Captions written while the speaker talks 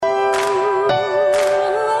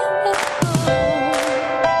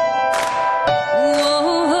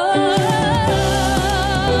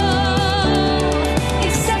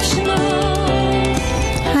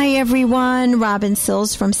Dr. Robin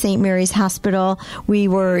Sills from St. Mary's Hospital. We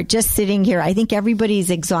were just sitting here. I think everybody's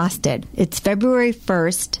exhausted. It's February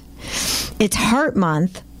 1st. It's Heart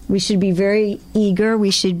Month. We should be very eager.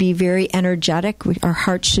 We should be very energetic. Our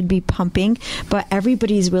hearts should be pumping. But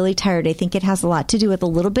everybody's really tired. I think it has a lot to do with a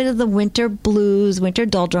little bit of the winter blues, winter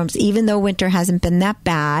doldrums, even though winter hasn't been that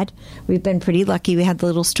bad. We've been pretty lucky. We had the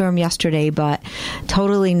little storm yesterday, but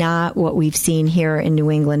totally not what we've seen here in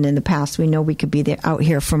New England in the past. We know we could be out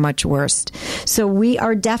here for much worse. So we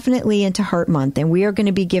are definitely into Heart Month, and we are going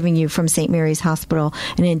to be giving you from St. Mary's Hospital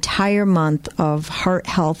an entire month of heart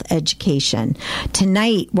health education.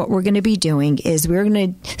 Tonight, what we're going to be doing is we're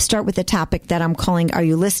going to start with a topic that I'm calling, Are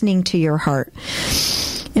You Listening to Your Heart?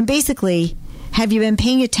 And basically, have you been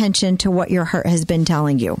paying attention to what your heart has been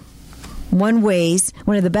telling you? One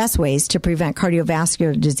of the best ways to prevent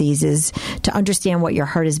cardiovascular disease is to understand what your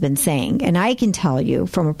heart has been saying. And I can tell you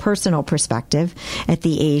from a personal perspective, at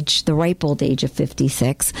the ripe old age of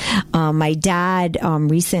 56, my dad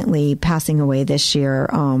recently passing away this year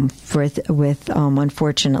with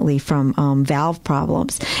unfortunately from valve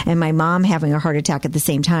problems, and my mom having a heart attack at the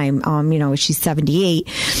same time. She's 78.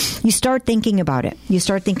 You start thinking about it. You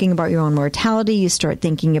start thinking about your own mortality. You start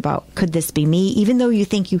thinking about, could this be me? Even though you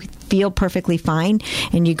think you feel perfectly fine,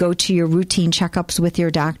 and you go to your routine checkups with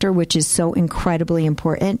your doctor, which is so incredibly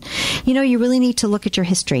important, you really need to look at your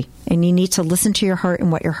history, and you need to listen to your heart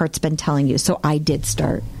and what your heart's been telling you. So I did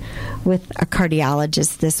start with a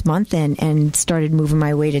cardiologist this month and started moving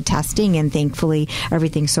my way to testing, and thankfully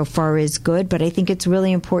everything so far is good. But I think it's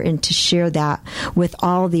really important to share that with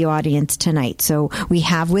all the audience tonight. So we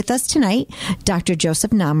have with us tonight Dr.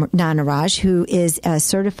 Joseph Nanaraj, who is a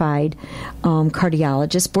certified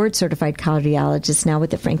cardiologist, board-certified cardiologist now with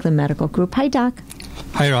the Franklin Medical Group. Hi, Doc.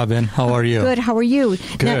 Hi, Robin. How are you? Good. How are you?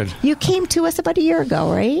 Good. Now, you came to us about a year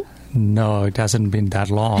ago, right? No, it hasn't been that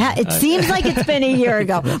long. It seems like it's been a year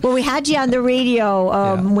ago. Well, we had you on the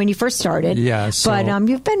radio when you first started. Yeah. So but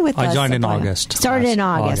you've been with us. I joined in August. Started in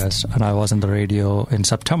August. And I was on the radio in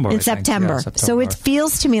September. September. So it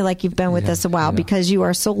feels to me like you've been with us a while because you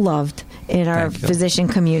are so loved in our physician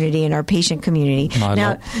community and our patient community.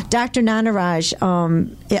 Now, Dr.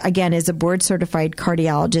 Nanaraj, again, is a board-certified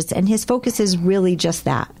cardiologist, and his focus is really just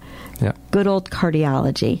that. Yeah. Good old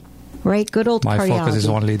cardiology. Right? Good old cardiology. My focus is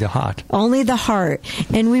only the heart. Only the heart.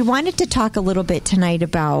 And we wanted to talk a little bit tonight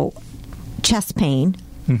about chest pain,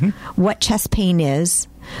 what chest pain is.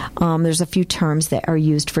 There's a few terms that are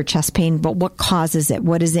used for chest pain, but what causes it?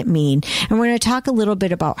 What does it mean? And we're going to talk a little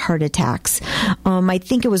bit about heart attacks. I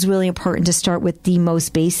think it was really important to start with the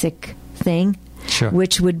most basic thing. Sure.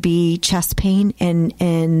 Which would be chest pain,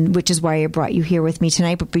 and which is why I brought you here with me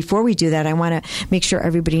tonight. But before we do that, I want to make sure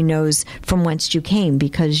everybody knows from whence you came,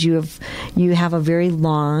 because you have a very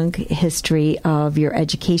long history of your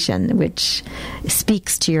education, which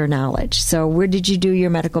speaks to your knowledge. So where did you do your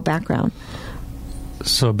medical background?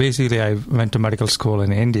 So basically, I went to medical school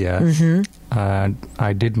in India, and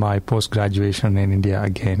I did my post-graduation in India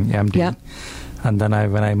again, MD. Yep. And then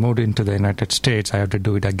when I moved into the United States, I had to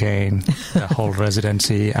do it again, the whole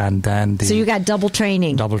residency, and then So you got double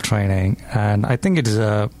training. Double training. And I think it is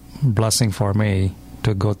a blessing for me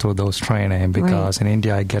to go through those training, because in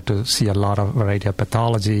India I get to see a lot of variety of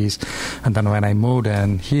pathologies. And then when I moved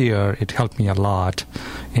in here, it helped me a lot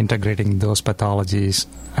integrating those pathologies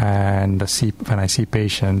and when I see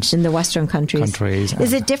patients. In the Western countries.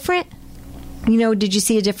 Is it different? Did you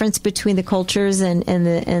see a difference between the cultures and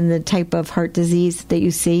the type of heart disease that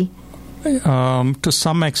you see? To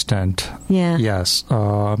some extent, yes.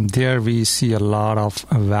 There we see a lot of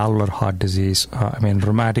valvular heart disease.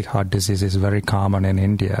 Rheumatic heart disease is very common in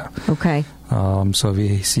India. Okay. So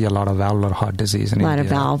we see a lot of valvular heart disease in India. A lot of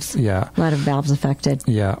valves. Yeah. A lot of valves affected.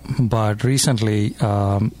 Yeah. But recently,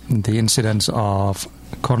 the incidence of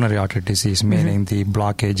coronary artery disease, meaning the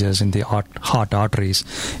blockages in the heart arteries,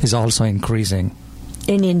 is also increasing.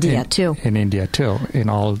 In India, too. In India, too.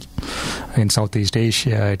 In Southeast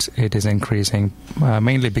Asia, it is increasing,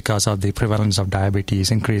 mainly because of the prevalence of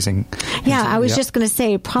diabetes increasing. Yeah, I was just going to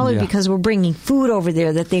say, probably because we're bringing food over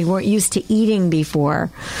there that they weren't used to eating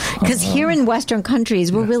before. Because here in Western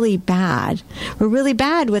countries, we're really bad. We're really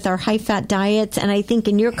bad with our high-fat diets, and I think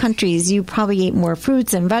in your countries, you probably ate more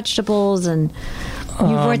fruits and vegetables, and you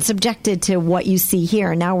weren't subjected to what you see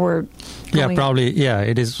here. Now we're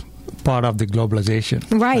it is part of the globalization,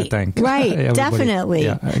 right? I think. Right, definitely.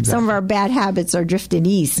 Yeah, exactly. Some of our bad habits are drifting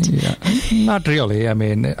east. Yeah. Not really.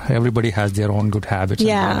 Everybody has their own good habits and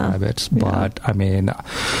bad habits, but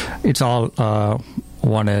it's all.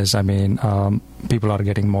 One is, people are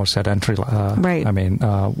getting more sedentary.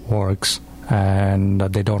 Works. and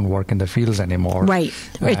they don't work in the fields anymore. Right.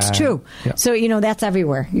 It's true. Yeah. So, that's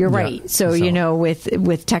everywhere. You're right. So,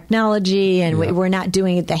 with technology and we're not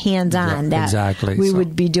doing it the hands-on that exactly. we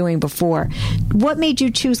would be doing before. What made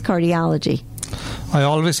you choose cardiology? I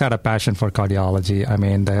always had a passion for cardiology. I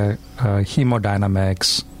mean, the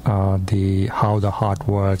hemodynamics, how the heart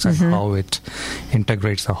works and how it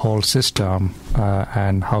integrates the whole system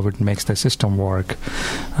and how it makes the system work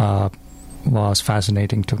was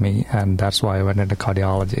fascinating to me, and that's why I went into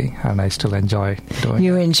cardiology, and I still enjoy doing it.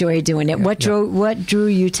 You enjoy doing it. Yeah, What drew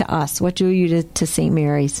you to us? What drew you to St.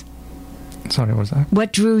 Mary's? Sorry, what was that?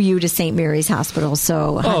 What drew you to St. Mary's Hospital?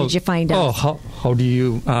 So how did you find out? How do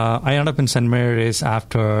you... I ended up in St. Mary's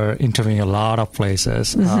after interviewing a lot of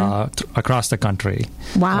places across the country.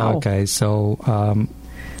 Wow. Okay, so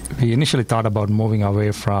we initially thought about moving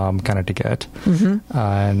away from Connecticut.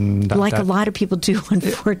 And like a lot of people do,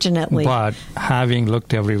 unfortunately. But having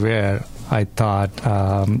looked everywhere, I thought...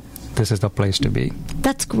 this is the place to be.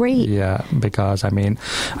 That's great. Yeah, because,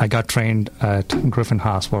 I got trained at Griffin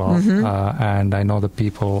Hospital, and I know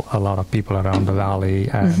a lot of people around the valley,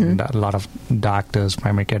 and a lot of doctors,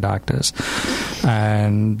 primary care doctors.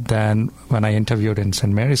 And then when I interviewed in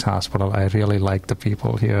St. Mary's Hospital, I really liked the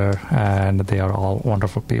people here, and they are all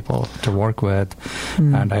wonderful people to work with.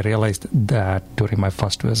 And I realized that during my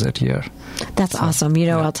first visit here. That's awesome.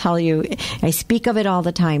 I'll tell you, I speak of it all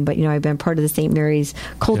the time, but, I've been part of the St. Mary's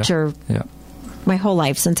culture my whole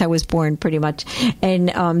life since I was born, pretty much, and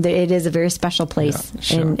it is a very special place. Yeah,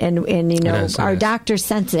 sure. And our doctors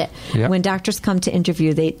sense it. Yeah. When doctors come to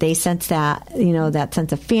interview, they sense that that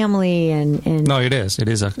sense of family and no, it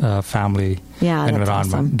is a family environment.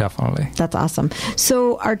 Awesome. Definitely, that's awesome.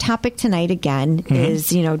 So our topic tonight again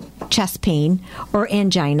is chest pain or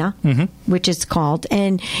angina, which is called,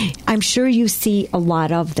 and I'm sure you see a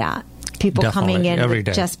lot of that. People Definitely. coming in every with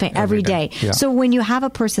day. chest pain every day. Yeah. So when you have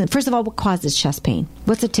a person, first of all, what causes chest pain?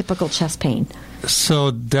 What's a typical chest pain?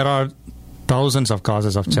 So there are thousands of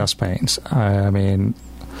causes of chest pains.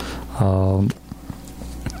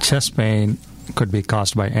 Chest pain could be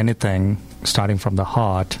caused by anything, starting from the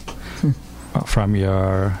heart, from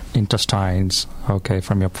your intestines,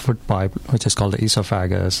 from your food pipe, which is called the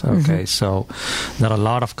esophagus. So there are a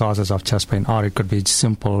lot of causes of chest pain, or it could be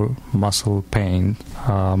simple muscle pain,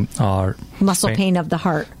 or muscle pain of the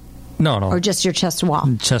heart. No. Or just your chest wall?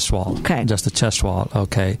 Chest wall. Okay. Just the chest wall.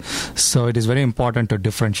 Okay. So it is very important to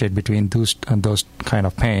differentiate between those kind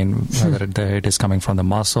of pain, whether it is coming from the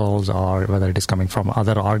muscles or whether it is coming from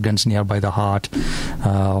other organs nearby the heart.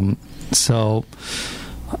 So,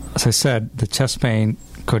 as I said, the chest pain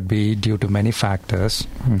could be due to many factors.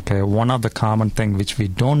 Okay. One of the common things which we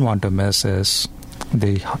don't want to miss is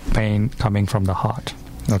the pain coming from the heart.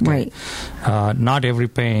 Okay. Right. Not every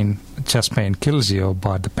chest pain kills you,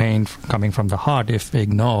 but the pain coming from the heart, if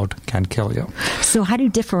ignored, can kill you. So how do you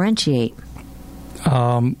differentiate?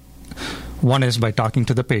 One is by talking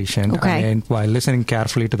to the patient. Okay. By listening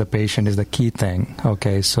carefully to the patient is the key thing.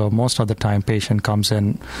 Okay, so most of the time patient comes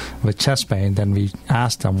in with chest pain, then we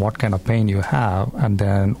ask them what kind of pain you have, and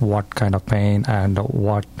then what kind of pain and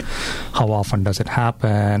how often does it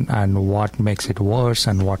happen, and what makes it worse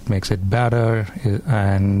and what makes it better,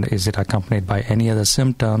 and is it accompanied by any other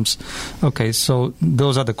symptoms. Okay, so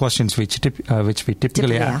those are the questions which we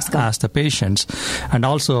typically ask the patients. And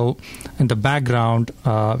also in the background,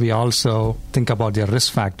 we also think about their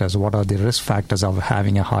risk factors. What are the risk factors of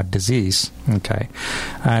having a heart disease? Okay.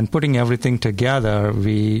 And putting everything together,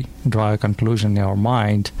 we draw a conclusion in our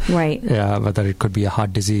mind. Right. Whether it could be a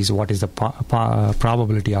heart disease, what is the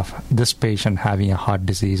probability of this patient having a heart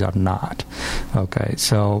disease or not. Okay.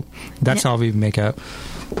 So that's how we make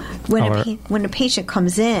when a patient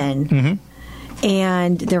comes in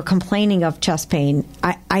and they're complaining of chest pain,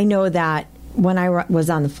 I know that when I was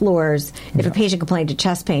on the floors, if a patient complained of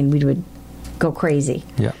chest pain, we would go crazy.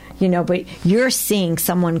 Yeah. But you're seeing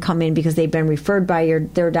someone come in because they've been referred by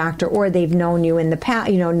their doctor, or they've known you in the past,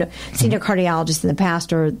 seen a cardiologist in the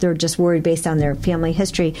past, or they're just worried based on their family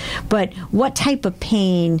history. But what type of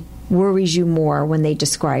pain worries you more when they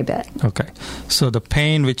describe it? Okay. So the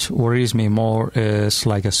pain which worries me more is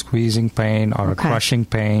like a squeezing pain or a crushing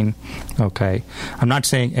pain. Okay. I'm not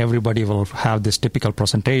saying everybody will have this typical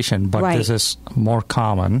presentation, but this is more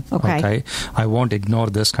common. Okay. I won't ignore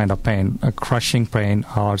this kind of pain. A crushing pain,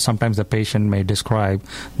 or sometimes the patient may describe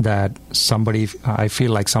that I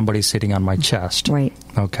feel like somebody's sitting on my chest. Right.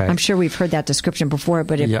 Okay. I'm sure we've heard that description before,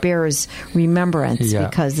 but it bears remembrance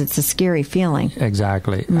because it's a scary feeling.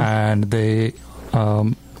 Exactly. And the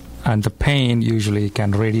pain usually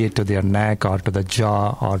can radiate to their neck or to the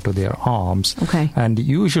jaw or to their arms. Okay. And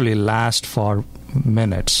usually last for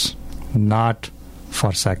minutes. not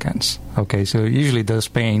for seconds. Okay, so usually those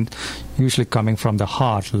pain, usually coming from the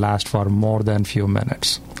heart, last for more than few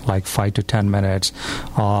minutes, like 5 to 10 minutes,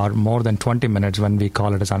 or more than 20 minutes when we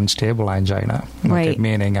call it as unstable angina. Okay, Right.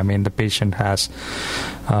 meaning, the patient has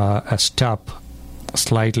a step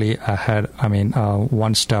slightly ahead,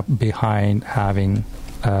 one step behind having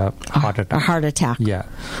a heart attack. A heart attack. Yeah.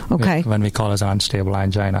 Okay. When we call it as unstable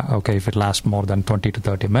angina. Okay, if it lasts more than 20 to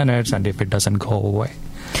 30 minutes and if it doesn't go away.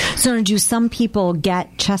 So do some people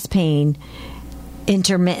get chest pain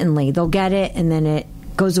intermittently? They'll get it and then it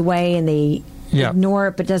goes away and they ignore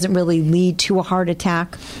it, but doesn't really lead to a heart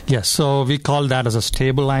attack? Yes, so we call that as a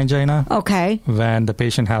stable angina. Okay. When the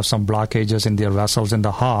patient has some blockages in their vessels in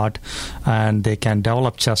the heart, and they can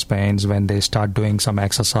develop chest pains when they start doing some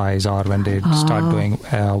exercise or when they start doing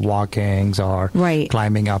walkings or Right.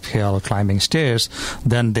 climbing uphill, climbing stairs,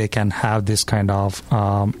 then they can have this kind of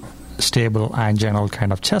stable anginal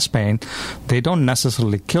kind of chest pain. They don't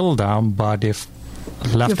necessarily kill them, but if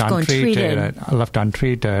left untreated,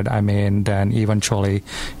 then eventually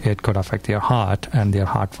it could affect their heart and their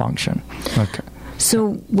heart function. Okay.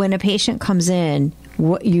 So when a patient comes in,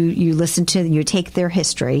 what you listen to, you take their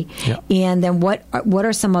history, Yeah. and then what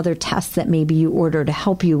are some other tests that maybe you order to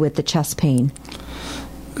help you with the chest pain?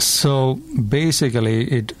 So basically,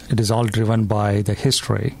 it is all driven by the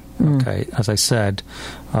history. Okay, as I said,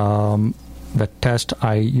 the test,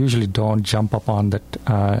 I usually don't jump up on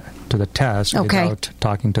to the test without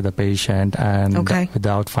talking to the patient and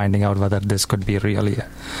without finding out whether this could be really a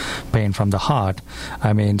pain from the heart.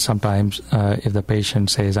 Sometimes if the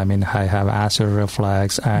patient says, I have acid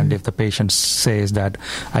reflux, and if the patient says that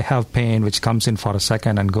I have pain which comes in for a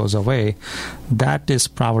second and goes away, that is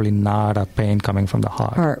probably not a pain coming from the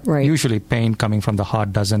heart. Right. Usually pain coming from the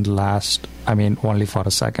heart doesn't last, only for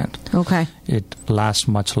a second. Okay. It lasts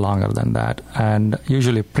much longer than that. And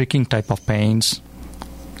usually pricking type of pains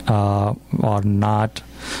or not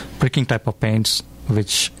pricking type of pains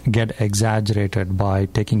which get exaggerated by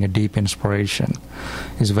taking a deep inspiration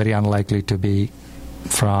is very unlikely to be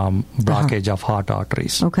from blockage of heart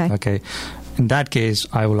arteries. Okay. In that case,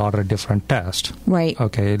 I will order a different test. Right.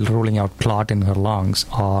 Okay, ruling out clot in her lungs,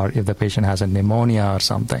 or if the patient has a pneumonia or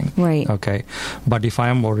something. Right. Okay. But if I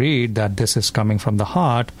am worried that this is coming from the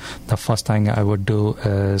heart, the first thing I would do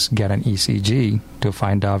is get an ECG to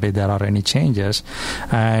find out if there are any changes.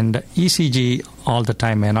 And ECG all the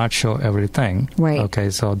time may not show everything. Right. Okay,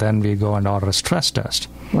 so then we go and order a stress test.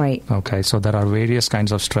 Right. Okay, so there are various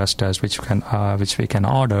kinds of stress tests which we can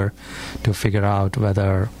order to figure out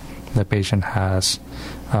whether the patient has,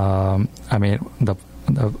 the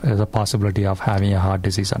possibility of having a heart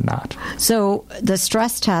disease or not. So the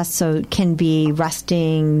stress test can be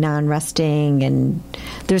resting, non-resting, and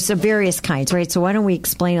there's various kinds, right? So why don't we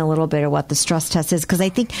explain a little bit of what the stress test is? Because I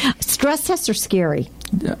think stress tests are scary.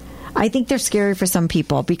 Yeah. I think they're scary for some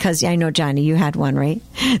people because I know, Johnny, you had one, right?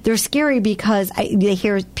 They're scary because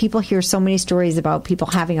people hear so many stories about people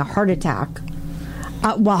having a heart attack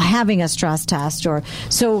while having a stress test.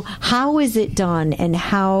 So how is it done, and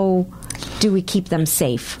how do we keep them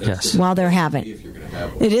safe while they're having?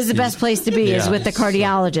 It is the best place to be is with the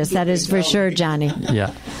cardiologist. That is for sure, Johnny.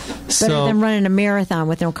 Yeah. Better than running a marathon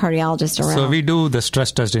with no cardiologist around. So we do the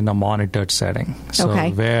stress test in a monitored setting. So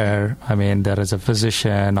where, there is a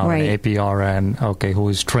physician or an APRN, who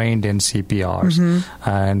is trained in CPRs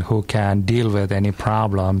and who can deal with any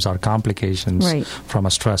problems or complications from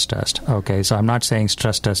a stress test. Okay, so I'm not saying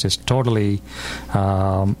stress test is totally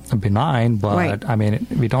benign, but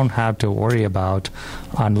we don't have to worry about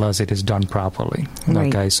unless it is done properly.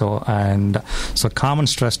 Right. Okay, so common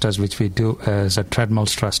stress test which we do is a treadmill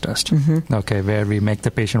stress test. Okay, where we make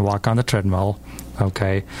the patient walk on the treadmill.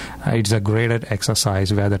 Okay, it's a graded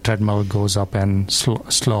exercise where the treadmill goes up and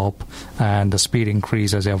slope, and the speed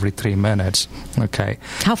increases every 3 minutes. Okay,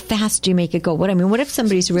 how fast do you make it go? What if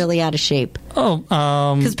somebody's really out of shape?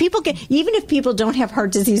 Because people even if people don't have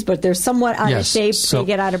heart disease, but they're somewhat out of shape, they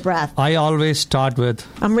get out of breath. I always start with.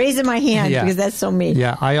 I'm raising my hand because that's so me.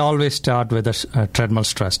 Yeah, I always start with a treadmill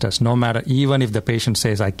stress test. No matter, even if the patient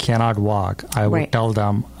says I cannot walk, I would tell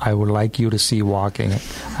them I would like you to see walking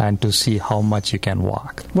and to see how much you can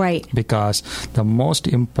walk. Right. Because the most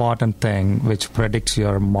important thing which predicts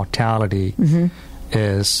your mortality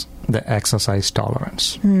is the exercise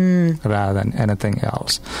tolerance rather than anything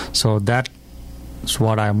else. So that's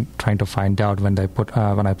what I'm trying to find out when I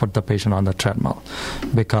put the patient on the treadmill.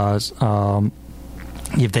 Because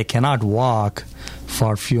if they cannot walk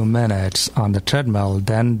for a few minutes on the treadmill,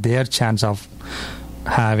 then their chance of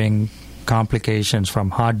having complications from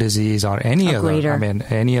heart disease or any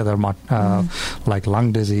other like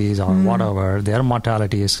lung disease or whatever, their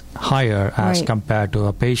mortality is higher as compared to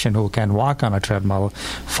a patient who can walk on a treadmill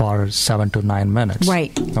for 7 to 9 minutes.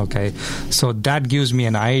 Right. Okay. So that gives me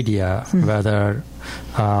an idea whether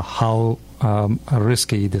how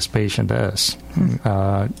risky this patient is.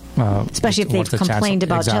 Especially if they've complained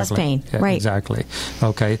about chest pain. Yeah, right. Exactly.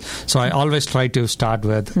 Okay. So I always try to start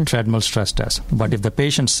with treadmill stress test. But if the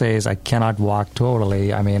patient says, I cannot walk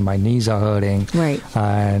totally, I mean, my knees are hurting,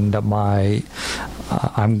 and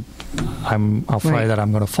I'm afraid that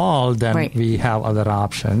I'm going to fall, then we have other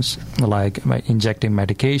options like injecting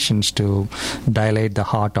medications to dilate the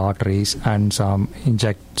heart arteries and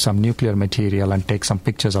inject some nuclear material and take some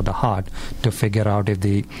pictures of the heart to figure out if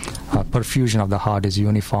the perfusion of the heart is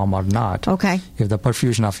uniform or not. Okay. If the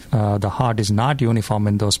perfusion of the heart is not uniform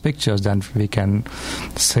in those pictures, then we can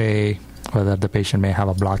say whether the patient may have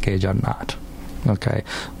a blockage or not. Okay,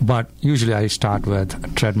 but usually I start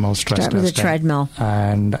with treadmill stress testing. Start with a treadmill.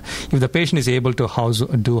 And if the patient is able to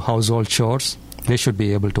do household chores, they should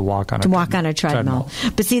be able to walk on a treadmill.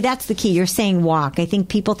 But see, that's the key. You're saying walk. I think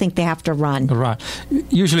people think they have to run. Right.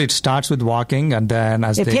 Usually it starts with walking, and then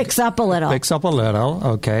as it picks up a little.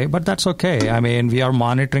 Okay. But that's okay. I mean, we are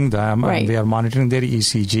monitoring them, and we are monitoring their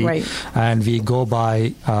ECG, and we go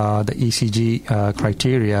by the ECG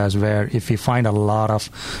criteria, where if we find a lot of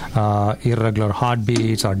irregular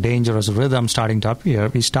heartbeats or dangerous rhythm starting to appear,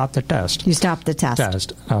 we stop the test. You stop the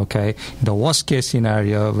test. Okay. The worst case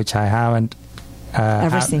scenario, which I haven't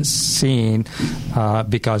seen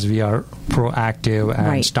because we are proactive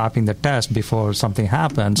and stopping the test before something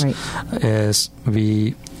happens, is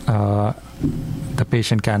the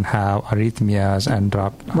patient can have arrhythmias and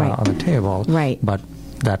drop on the table. But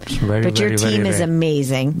that's very, but your team is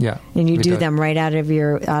amazing. Yeah, and you do them right out of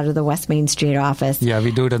the West Main Street office. Yeah,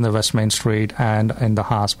 we do it in the West Main Street and in the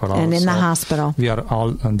hospital. And in the hospital, we are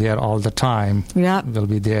all there all the time. Yeah, we'll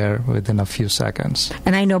be there within a few seconds.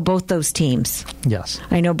 And I know both those teams. Yes,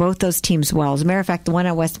 I know both those teams well. As a matter of fact, the one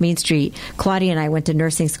at West Main Street, Claudia and I went to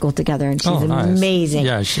nursing school together, and she's amazing.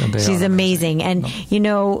 Yeah, she's amazing. And you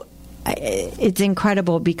know, it's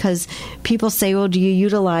incredible because people say, "Well, do you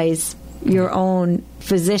utilize your own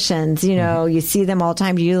physicians? You know, you see them all the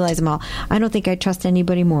time, you utilize them all." I don't think I trust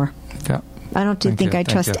anybody more. Yeah. I don't think I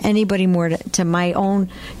trust anybody more to my own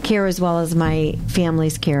care as well as my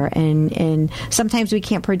family's care. And sometimes we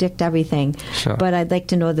can't predict everything. Sure. But I'd like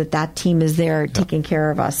to know that team is there taking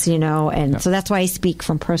care of us, you know. And so that's why I speak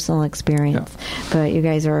from personal experience. But you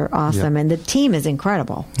guys are awesome. And the team is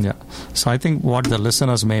incredible. Yeah. So I think what the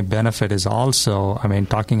listeners may benefit is also, I mean,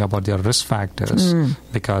 talking about their risk factors.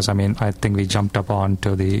 Because, I mean, I think we jumped up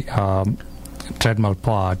onto the treadmill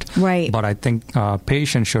part, but I think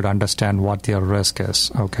patients should understand what their risk is.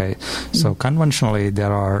 Okay, so conventionally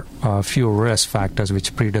there are a few risk factors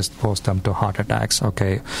which predispose them to heart attacks.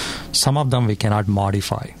 Okay, some of them we cannot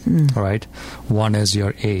modify. Right, one is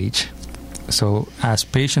your age. So as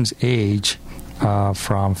patients age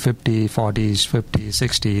from 50, 40s, 50,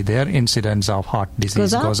 60, their incidence of heart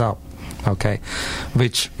disease goes up. Okay,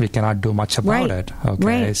 which we cannot do much about it.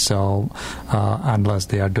 Okay, so unless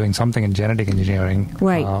they are doing something in genetic engineering,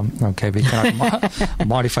 okay, we cannot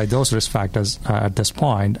modify those risk factors at this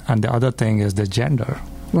point. And the other thing is the gender.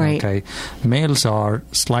 Okay, males are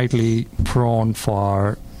slightly prone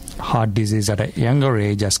for heart disease at a younger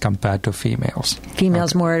age as compared to females.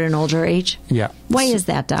 Females more at an older age? Yeah. Why is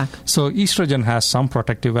that, Doc? So estrogen has some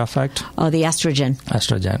protective effect. Oh, the estrogen.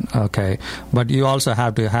 Estrogen, okay. But you also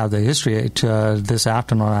have to have the history. This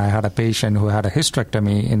afternoon I had a patient who had a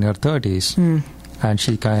hysterectomy in her 30s. And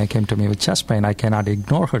she came to me with chest pain. I cannot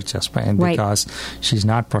ignore her chest pain because she's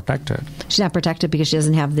not protected. She's not protected because she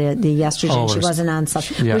doesn't have the estrogen. She wasn't on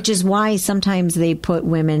such, which is why sometimes they put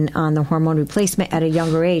women on the hormone replacement at a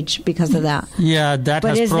younger age because of that. Yeah, that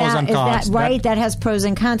has pros and cons. Is that right? That has pros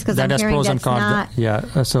and cons because I'm hearing that's not.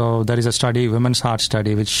 Yeah, so there is a study, women's heart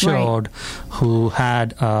study, which showed who had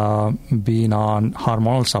been on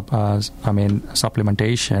hormonal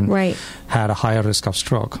supplementation had a higher risk of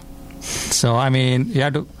stroke. So, I mean, you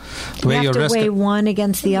have to weigh your risk. You have to weigh one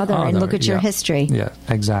against the other and look at your history. Yeah,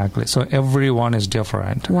 exactly. So everyone is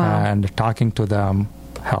different. Wow. And talking to them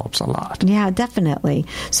helps a lot. Yeah, definitely.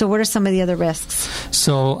 So what are some of the other risks?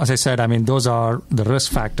 So, as I said, I mean, those are the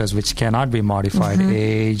risk factors which cannot be modified.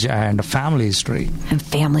 Age and family history. And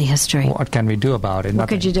family history. What can we do about it? What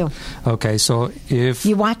could you do? Okay, so if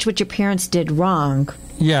you watch what your parents did wrong.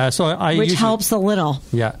 Yeah, so Which helps a little.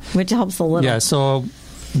 Yeah. Which helps a little. Yeah, so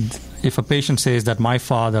if a patient says that my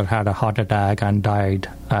father had a heart attack and died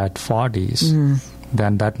at 40s,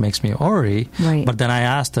 then that makes me worry. Right. But then I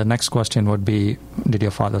asked, the next question would be, did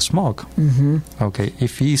your father smoke? Okay,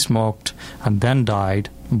 if he smoked and then died,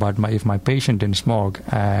 but if my patient didn't smoke,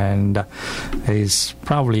 and he's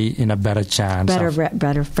probably in a better chance.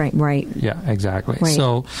 Better frame, right. Yeah, exactly. Right.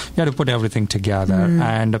 So you have to put everything together.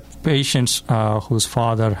 And patients whose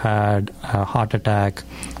father had a heart attack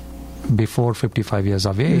before 55 years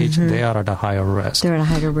of age, they are at a higher risk. They're at a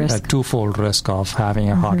higher risk. A twofold risk of having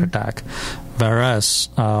a heart attack. Whereas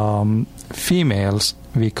females,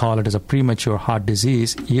 we call it as a premature heart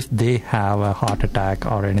disease if they have a heart attack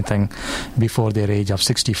or anything before their age of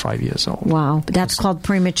 65 years old. Wow. That's called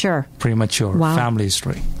premature. Premature. Wow. Family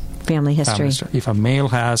history. Family history. If a male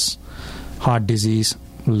has heart disease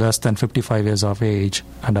less than 55 years of age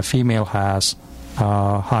and a female has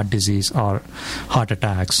heart disease or heart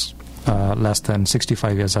attacks less than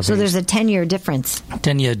 65 years of age. So there's a 10-year difference.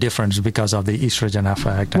 10-year difference because of the estrogen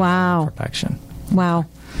effect and protection. Wow.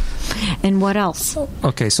 And what else?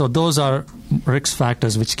 Okay, so those are risk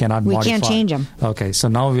factors which cannot modify. We can't change them. Okay, so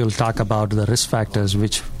now we'll talk about the risk factors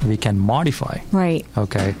which we can modify. Right.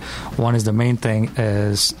 Okay. One is the main thing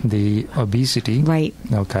is the obesity. Right.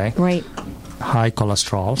 Okay. Right. High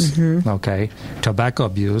cholesterols, okay, tobacco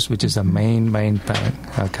abuse, which is the main thing,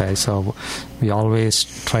 okay. So we always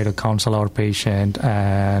try to counsel our patient,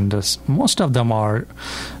 and most of them are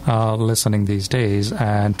listening these days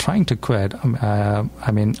and trying to quit.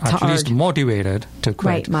 At least motivated to quit.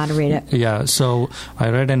 Right, moderate it. Yeah. So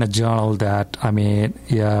I read in a journal that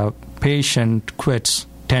patient quits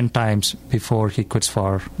 10 times before he quits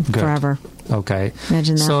for good. Forever. Okay.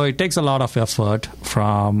 Imagine that. So it takes a lot of effort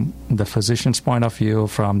from the physician's point of view,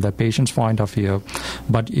 from the patient's point of view,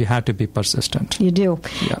 but you have to be persistent. You do.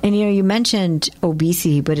 Yeah. And, you mentioned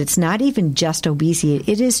obesity, but it's not even just obesity.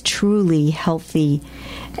 It is truly healthy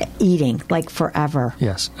eating, like forever.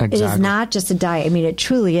 Yes, exactly. It is not just a diet. I mean, it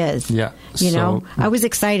truly is. Yeah. I was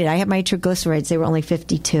excited. I had my triglycerides. They were only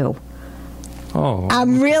 52. Oh,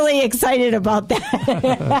 I'm really excited about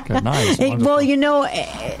that. Okay, nice. Well,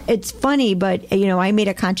 it's funny, but, I made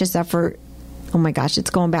a conscious effort, oh my gosh, it's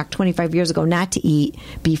going back 25 years ago, not to eat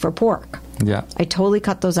beef or pork. Yeah. I totally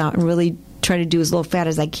cut those out and really try to do as low fat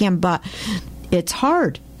as I can, but it's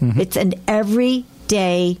hard. It's an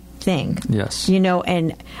everyday thing. Yes.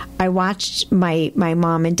 And I watched my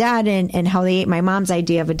mom and dad and how they ate. My mom's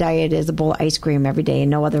idea of a diet is a bowl of ice cream every day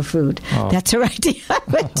and no other food. Oh. That's her idea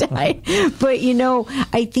of a diet. But,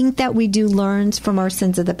 I think that we do learn from our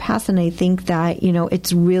sins of the past, and I think that,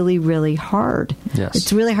 it's really, really hard. Yes.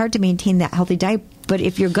 It's really hard to maintain that healthy diet. But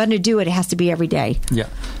if you're going to do it, it has to be every day. Yeah.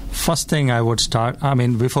 First thing I would start,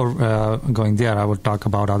 before going there, I would talk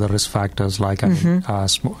about other risk factors like, we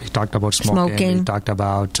talked about smoking. We talked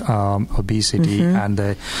about obesity and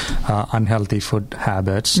the unhealthy food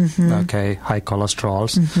habits, okay, high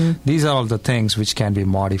cholesterols. These are all the things which can be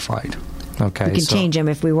modified. Okay, we can change them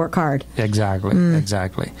if we work hard.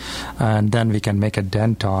 Exactly. And then we can make a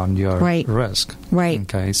dent on your risk. Right.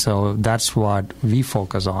 Okay, so that's what we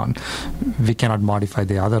focus on. We cannot modify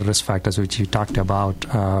the other risk factors which you talked about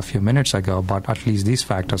a few minutes ago, but at least these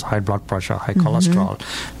factors, high blood pressure, high cholesterol,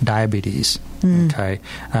 diabetes, okay,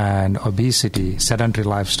 and obesity, sedentary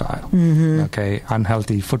lifestyle, okay,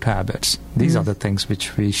 unhealthy food habits. These are the things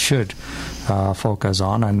which we should focus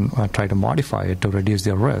on and try to modify it to reduce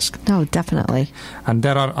their risk. Oh, definitely. And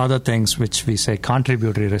there are other things which we say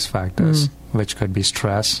contributory risk factors, which could be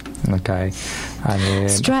stress. Okay,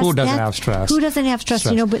 stress, who doesn't have stress? Who doesn't have stress?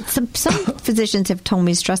 But some physicians have told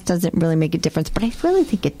me stress doesn't really make a difference, but I really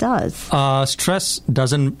think it does. Stress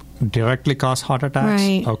doesn't directly cause heart attacks.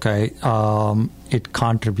 Right. Okay. It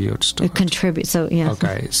contributes to it. Contributes. So, yeah.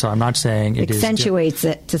 Okay. So I'm not saying it accentuates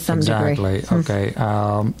it to some degree. Exactly. Okay.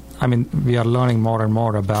 We are learning more and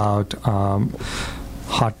more about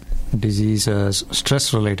heart diseases,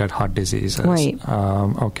 stress-related heart diseases. Right.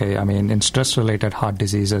 In stress-related heart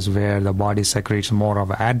diseases where the body secretes more of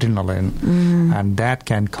adrenaline, and that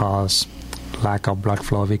can cause lack of blood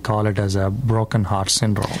flow. We call it as a broken heart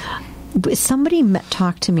syndrome. Somebody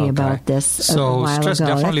talked to me about this a while ago. So stress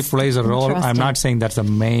definitely plays a role. I'm not saying that's the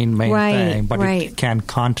main thing, but it can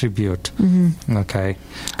contribute. Okay.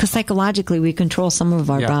 Because psychologically we control some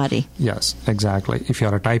of our body. Yes, exactly. If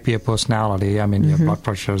you're a type A personality, your blood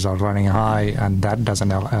pressures are running high, and that doesn't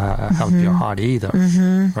help your heart either.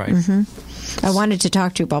 Right. I wanted to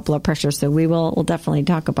talk to you about blood pressure, so we'll definitely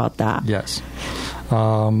talk about that. Yes.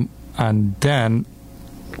 And then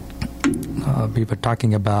we were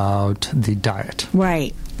talking about the diet.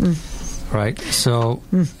 Right. Right. So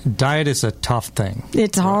diet is a tough thing.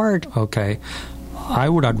 It's hard. Okay. I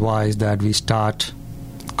would advise that we start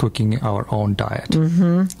cooking our own diet.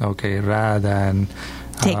 Okay, rather than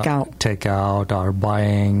takeout or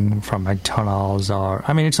buying from McDonald's, or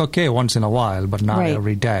I mean, it's okay once in a while, but not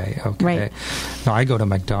every day. Okay, no, I go to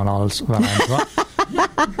McDonald's when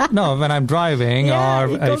I'm driving, or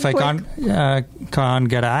if I can't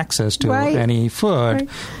get access to any food.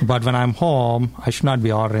 But when I'm home, I should not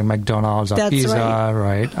be ordering McDonald's or pizza.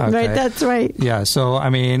 Right? Okay. Right. That's right. Yeah. So I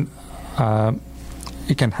mean,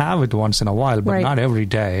 you can have it once in a while, but not every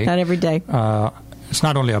day. Not every day. It's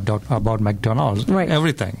not only about McDonald's,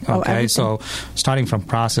 everything. Okay, everything. So starting from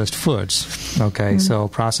processed foods. Okay, so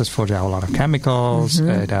processed foods have a lot of chemicals.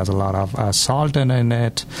 It has a lot of salt in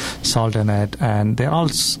it, and they're all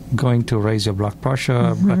going to raise your blood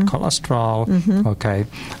pressure, blood cholesterol. Okay,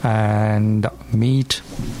 and meat,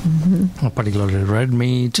 particularly red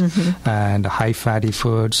meat, and high fatty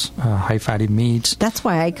foods, high fatty meats. That's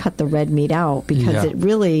why I cut the red meat out, because it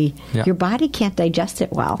really your body can't digest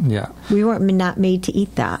it well. Yeah, we were not made to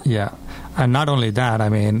eat that. Yeah, and not only that, I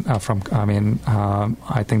mean, I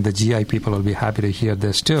think the GI people will be happy to hear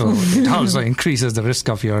this too. It also increases the risk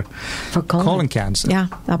of your colon cancer. Yeah,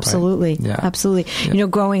 absolutely. Right? Yeah. Absolutely. Yeah. You know,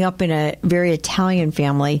 growing up in a very Italian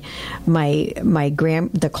family,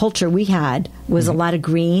 the culture we had was a lot of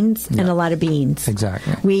greens and a lot of beans.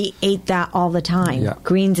 Exactly. We ate that all the time,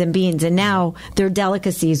 greens and beans, and now they're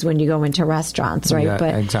delicacies when you go into restaurants, right? Yeah,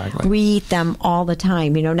 but exactly. We eat them all the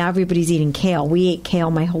time. You know, now everybody's eating kale. We ate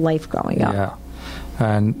kale my whole life growing up. Yeah.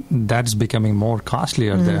 And that's becoming more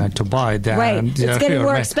costlier to buy than it's getting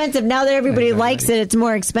more expensive now that everybody likes it. It's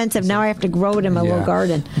more expensive now. I have to grow it in my little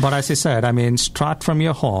garden. But as I said, I mean, start from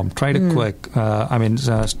your home. Try to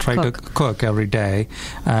try to cook every day,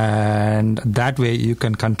 and that way you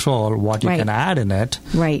can control what you can add in it.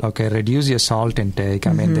 Right. Okay. Reduce your salt intake.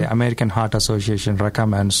 I mean, the American Heart Association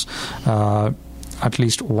recommends at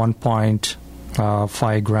least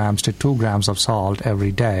 1.5 grams to 2 grams of salt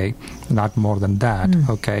every day, not more than that.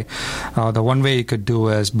 Okay, the one way you could do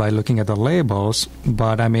is by looking at the labels,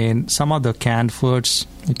 but I mean, some of the canned foods,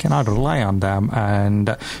 you cannot rely on them,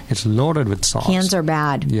 and it's loaded with salt. Cans are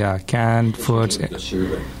bad. Yeah, canned foods.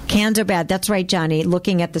 Cans are bad. That's right, Johnny.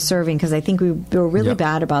 Looking at the serving, because I think we were really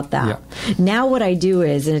bad about that. Yeah. Now what I do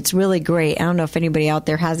is, and it's really great, I don't know if anybody out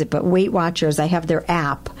there has it, but Weight Watchers, I have their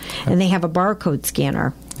app, and they have a barcode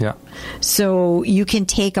scanner. Yeah. So you can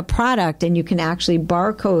take a product and you can actually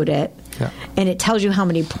barcode it, and it tells you how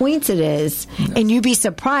many points it is, and you'd be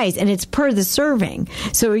surprised, and it's per the serving.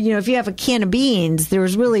 So, you know, if you have a can of beans,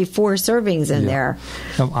 there's really 4 servings in there.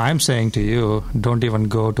 No, I'm saying to you, don't even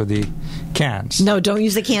go to the cans. No, don't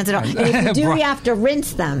use the cans at all. And if you do, you have to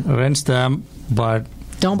rinse them. Rinse them, but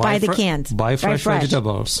don't buy the cans. Buy fresh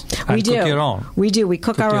vegetables. And we do. Cook your own. We do. We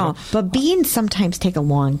cook our own. But beans sometimes take a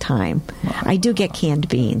long time. I do get canned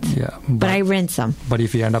beans. Yeah. But I rinse them. But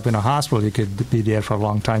if you end up in a hospital, you could be there for a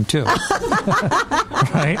long time too.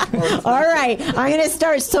 Right? All right. I'm going to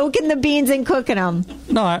start soaking the beans and cooking them.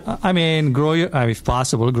 No, I mean, if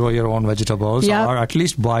possible, grow your own vegetables, or at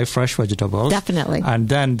least buy fresh vegetables. Definitely. And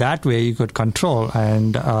then that way you could control,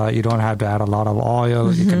 and you don't have to add a lot of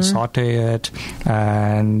oil. You can saute it,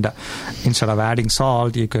 and instead of adding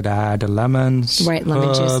salt, you could add lemons, lemon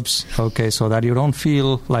herbs. Juice. Okay, so that you don't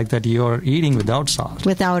feel like that you're eating without salt.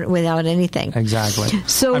 Without anything. Exactly.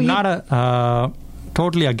 So I'm not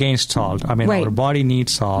totally against salt. I mean, our body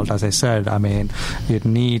needs salt. As I said, I mean, it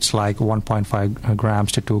needs like 1.5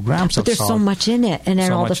 grams to 2 grams of salt. But there's so much in it, and in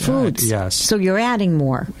all the foods. Yes. So you're adding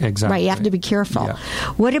more. Exactly. Right. You have to be careful. Yeah.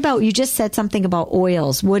 What about, you just said something about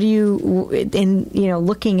oils. What do you,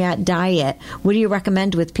 looking at diet, what do you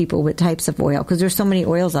recommend with people with types of oil? Because there's so many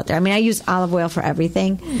oils out there. I mean, I use olive oil for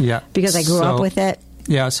everything. Yeah. Because I grew up with it.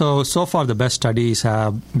 Yeah, so far the best studies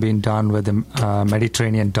have been done with the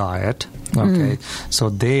Mediterranean diet. Okay, so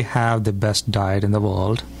they have the best diet in the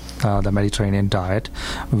world, the Mediterranean diet,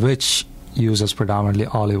 which uses predominantly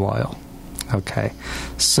olive oil. Okay,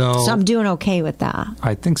 so I'm doing okay with that.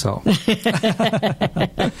 I think so.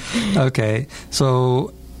 Okay,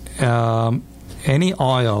 so any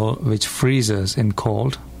oil which freezes in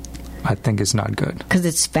cold, I think it's not good. Because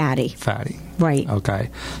it's fatty. Fatty. Right. Okay.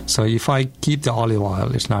 So if I keep the olive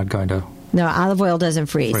oil, it's not going to... No, olive oil doesn't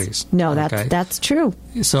freeze. No, that's true.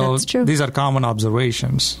 So that's true. These are common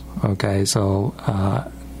observations. Okay. So,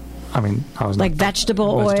 I mean... Like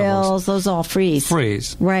vegetable oils, those all freeze.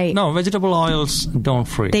 Freeze. Right. No, vegetable oils don't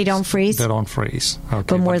freeze. They don't freeze? They don't freeze. Okay.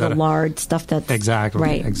 But more the lard stuff that's... Exactly.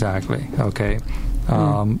 Right. Exactly. Okay.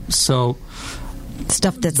 So...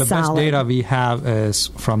 Stuff that's the solid. best data we have is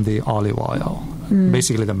from the olive oil,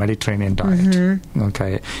 basically the Mediterranean diet.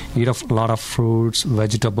 Okay, eat a lot of fruits,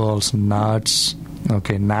 vegetables, nuts,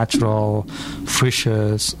 Okay, natural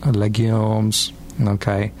fishes, legumes.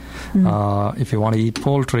 Okay, if you want to eat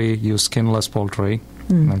poultry, use skinless poultry.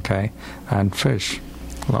 Okay, and fish.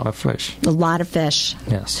 A lot of fish. A lot of fish.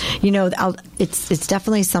 Yes. You know, it's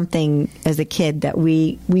definitely something as a kid that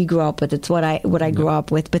we grew up with. It's what I grew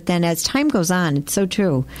up with. But then as time goes on, it's so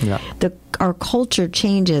true. Yeah. Our culture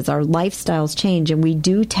changes, our lifestyles change, and we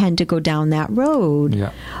do tend to go down that road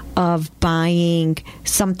of buying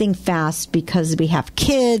something fast because we have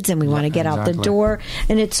kids and we want to get out the door.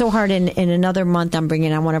 And it's so hard. In another month, I'm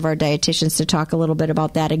bringing on one of our dietitians to talk a little bit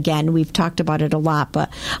about that again. We've talked about it a lot, but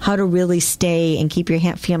how to really stay and keep your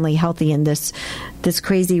family healthy in this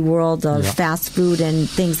crazy world of fast food and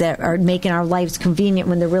things that are making our lives convenient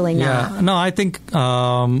when they're really not. Yeah. No, I think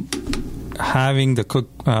having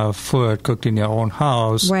the food cooked in your own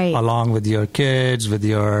house, along with your kids, with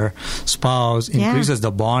your spouse, increases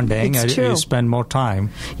the bonding. It's true. You spend more time.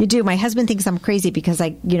 You do. My husband thinks I'm crazy because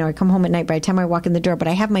I come home at night. By the time I walk in the door, but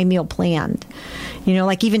I have my meal planned.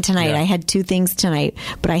 Like even tonight, I had 2 things tonight,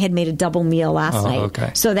 but I had made a double meal last night,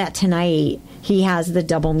 okay. so that tonight he has the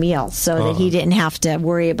double meal, so that he didn't have to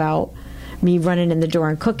worry about me running in the door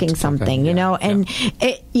and cooking something, and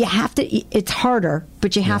you have to, it's harder,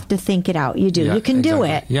 but you have to think it out. You do. You can do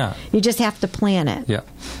it. Yeah. You just have to plan it. Yeah.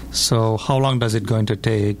 So how long does it going to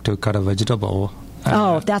take to cut a vegetable?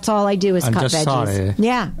 That's all I do is cut just veggies.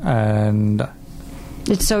 Saute, and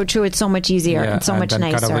it's so true. It's so much easier and so much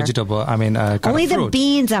nicer. Cut a vegetable. Cut only a fruit. The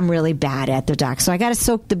beans I'm really bad at, the doc. So I got to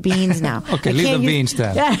soak the beans now. Okay, leave the beans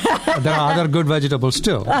then. There are other good vegetables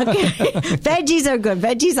too. Okay, veggies are good.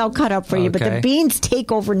 Veggies I'll cut up for you, but the beans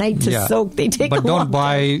take overnight to soak. They take. But a long don't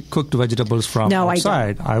buy cooked vegetables from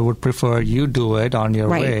outside. I would prefer you do it on your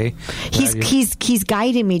way. He's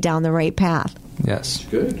guiding me down the right path. Yes.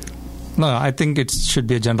 Good. No, I think it should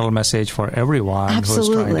be a general message for everyone.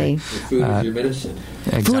 Absolutely. Who's trying to, food is your medicine.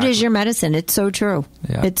 Exactly. Food is your medicine. It's so true.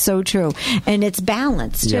 Yeah. It's so true. And it's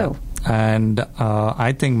balanced, too. And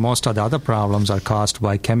I think most of the other problems are caused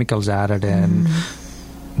by chemicals added in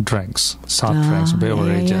drinks, soft drinks,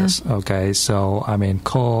 beverages. Yeah. Okay, so,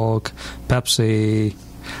 Coke, Pepsi,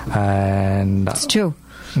 and... It's true.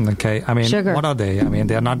 Okay, Sugar. What are they?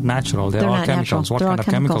 They are not natural. They're all chemicals. Natural. What kind of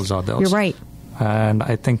chemicals are those? You're right. And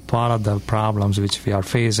I think part of the problems which we are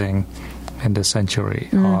facing in this century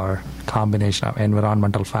are combination of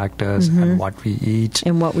environmental factors and what we eat.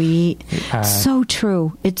 And what we eat. So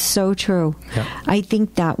true. It's so true. Yeah. I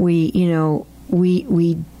think that we don't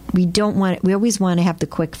want, we always want to have the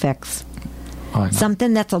quick fix.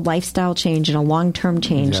 Something that's a lifestyle change and a long-term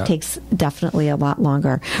change takes definitely a lot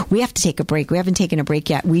longer. We have to take a break. We haven't taken a break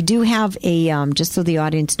yet. We do have just so the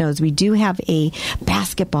audience knows, we do have a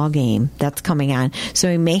basketball game that's coming on. So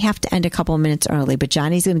we may have to end a couple of minutes early, but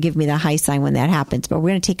Johnny's going to give me the high sign when that happens. But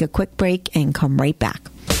we're going to take a quick break and come right back.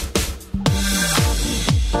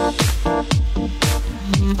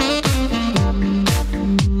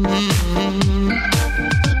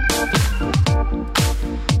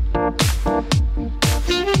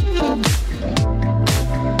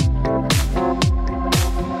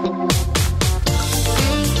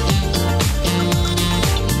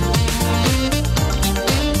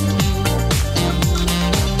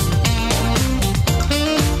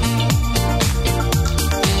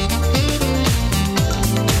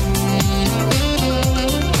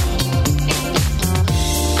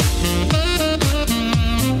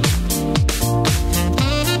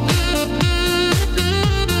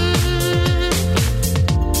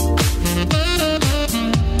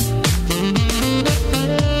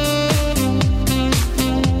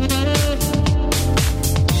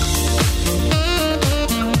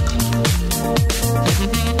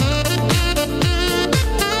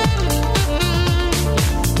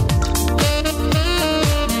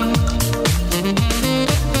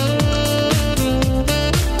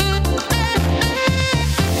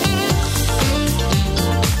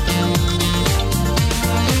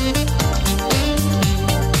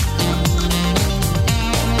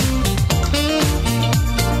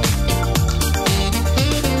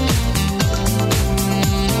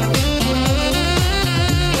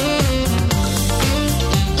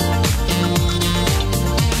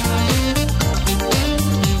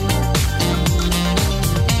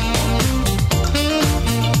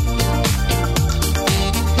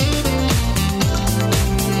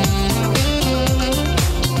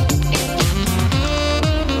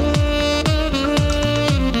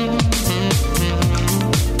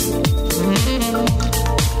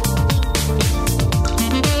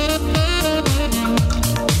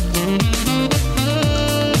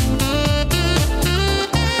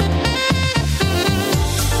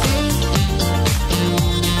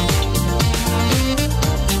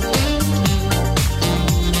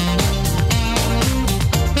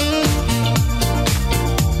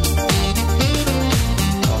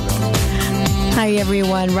 Hi,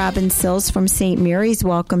 everyone. Robin Sills from St. Mary's.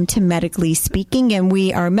 Welcome to Medically Speaking. And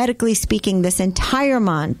we are medically speaking this entire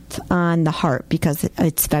month on the heart because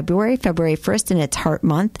it's February 1st, and it's Heart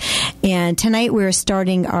Month. And tonight we're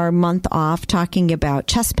starting our month off talking about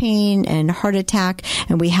chest pain and heart attack.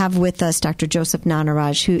 And we have with us Dr. Joseph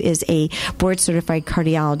Nanaraj, who is a board-certified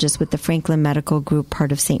cardiologist with the Franklin Medical Group,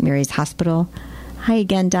 part of St. Mary's Hospital. Hi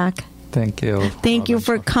again, Doc. Thank you. Thank you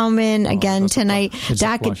for coming again tonight. It's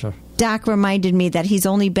a pleasure. Doc reminded me that he's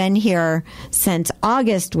only been here since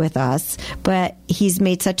August with us, but he's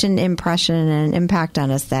made such an impression and an impact on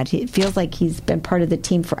us that it feels like he's been part of the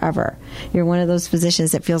team forever. You're one of those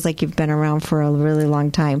physicians that feels like you've been around for a really long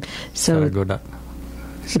time. So very good.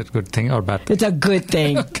 Is it a good thing or bad thing? It's a good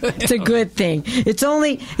thing. It's a good thing. It's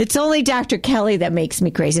only Dr. Kelly that makes me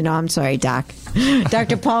crazy. No, I'm sorry, Doc.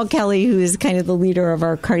 Dr. Paul Kelly, who is kind of the leader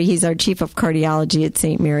of he's our chief of cardiology at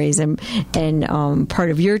St. Mary's and part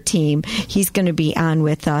of your team. He's going to be on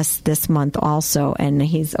with us this month also, and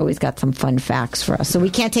he's always got some fun facts for us. So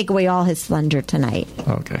we can't take away all his thunder tonight.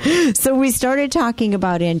 Okay. So we started talking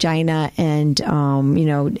about angina and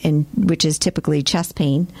which is typically chest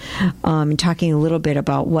pain, and talking a little bit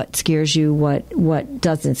about what scares you, what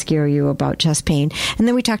doesn't scare you about chest pain. And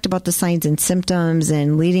then we talked about the signs and symptoms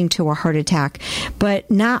and leading to a heart attack.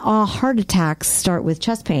 But not all heart attacks start with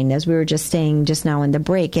chest pain, as we were just saying just now in the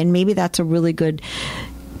break. And maybe that's a really good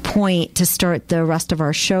point to start the rest of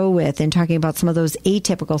our show with, and talking about some of those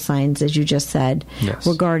atypical signs, as you just said, yes,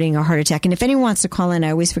 regarding a heart attack. And if anyone wants to call in, I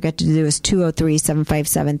always forget to do is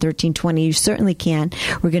 203-757-1320. You certainly can.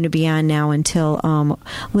 We're going to be on now until a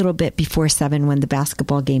little bit before 7 when the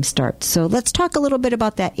basketball game starts. So let's talk a little bit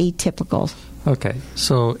about that atypical. Okay,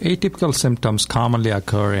 so atypical symptoms commonly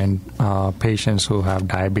occur in patients who have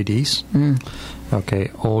diabetes,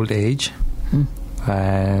 old age,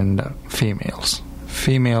 and females.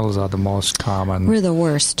 Females are the most common. We're the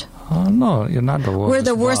worst. No, you're not the worst. We're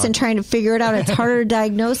the worst in trying to figure it out. It's harder to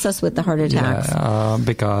diagnose us with the heart attacks. Yeah,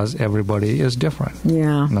 because everybody is different.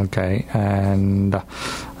 Yeah. Okay, and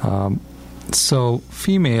so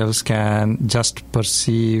females can just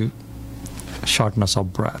perceive shortness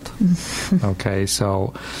of breath. Okay,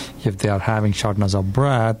 so if they are having shortness of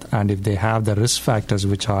breath, and if they have the risk factors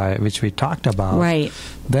which we talked about, right,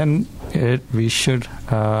 then they should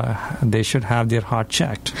have their heart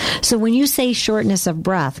checked. So when you say shortness of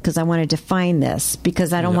breath, because I want to define this,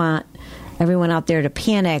 because I don't want everyone out there to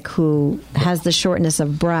panic who has the shortness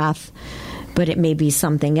of breath, but it may be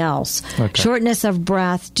something else. Okay. Shortness of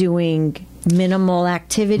breath doing minimal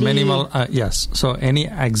activity. Yes. So any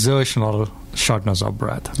exertional shortness of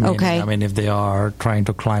breath. Okay. I mean, if they are trying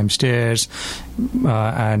to climb stairs,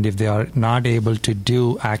 and if they are not able to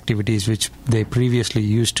do activities which they previously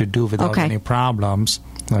used to do without any problems,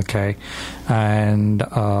 okay, and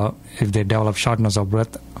if they develop shortness of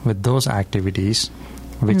breath with those activities,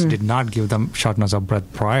 which did not give them shortness of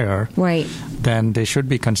breath prior, right, then they should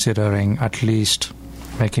be considering at least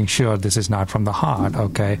making sure this is not from the heart,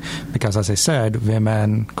 okay? Because as I said,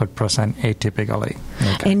 women could present atypically.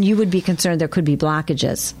 Okay? And you would be concerned there could be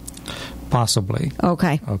blockages? Possibly.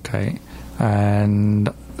 Okay. Okay. And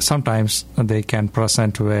sometimes they can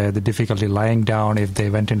present with difficulty lying down if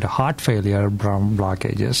they went into heart failure from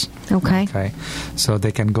blockages. Okay. Okay. So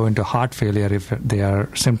they can go into heart failure if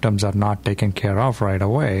their symptoms are not taken care of right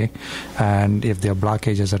away, and if their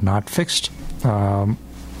blockages are not fixed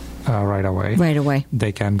right away,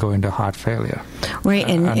 they can go into heart failure. Right,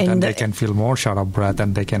 and then they can feel more short of breath,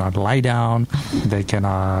 and they cannot lie down. They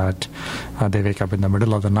cannot. They wake up in the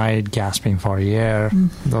middle of the night gasping for air.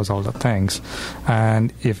 Those are the things.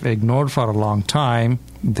 And if ignored for a long time,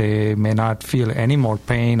 they may not feel any more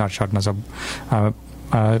pain or shortness of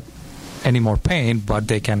any more pain, but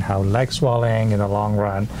they can have leg swelling in the long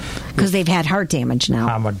run because they've had heart damage now.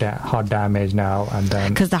 Heart damage now, and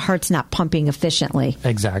then because the heart's not pumping efficiently.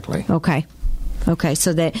 Exactly. Okay.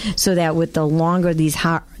 So that with the longer these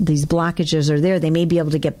blockages are there, they may be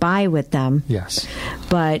able to get by with them. Yes.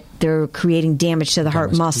 But they're creating damage to the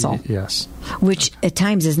heart muscle. Yes. Which at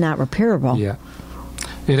times is not repairable. Yeah.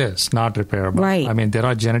 It is not repairable. Right. I mean, there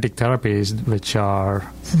are genetic therapies which are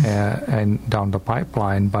down the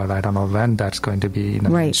pipeline, but I don't know when that's going to be in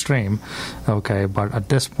the mainstream. Okay, but at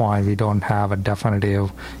this point, we don't have a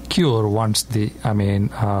definitive cure once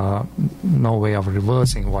no way of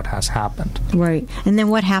reversing what has happened. Right. And then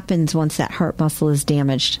what happens once that heart muscle is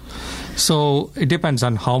damaged? So it depends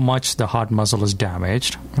on how much the heart muscle is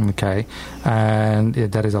damaged, okay? And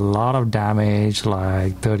there is a lot of damage,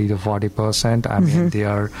 like 30 to 40%. I mean,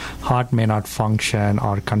 there their heart may not function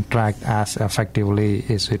or contract as effectively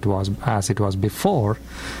as it was before,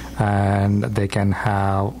 and they can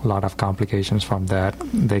have a lot of complications from that.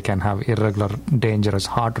 They can have irregular, dangerous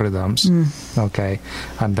heart rhythms, okay,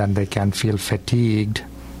 and then they can feel fatigued.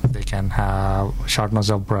 They can have shortness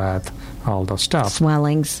of breath, all those stuff.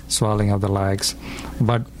 Swelling of the legs.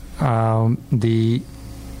 But the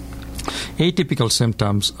atypical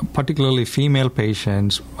symptoms, particularly female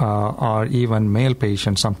patients or even male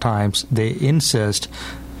patients, sometimes they insist,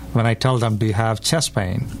 when I tell them, do you have chest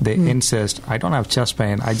pain? They insist, I don't have chest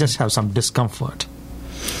pain, I just have some discomfort.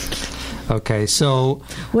 Okay, so...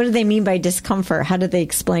 What do they mean by discomfort? How do they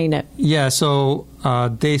explain it? Yeah, so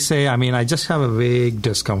they say, I just have a vague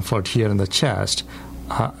discomfort here in the chest.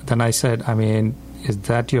 Then I said, is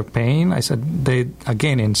that your pain? I said, they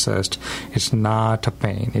again insist, it's not a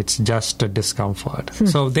pain, it's just a discomfort.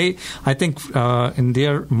 So I think in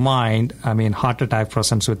their mind, heart attack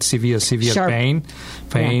presents with severe pain,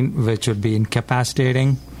 which would be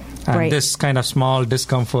incapacitating. And this kind of small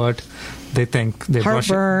discomfort, they think they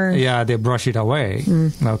brush it away.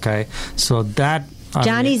 Okay, so that...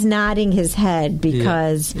 Johnny's nodding his head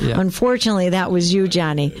because, unfortunately, that was you,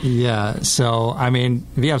 Johnny. Yeah, so,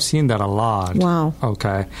 we have seen that a lot. Wow.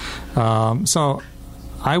 Okay. So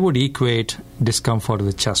I would equate discomfort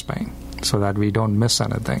with chest pain so that we don't miss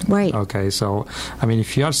anything. Right. Okay, so,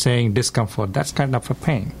 if you're saying discomfort, that's kind of a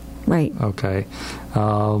pain. Right. Okay.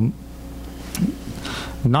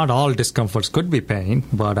 Not all discomforts could be pain,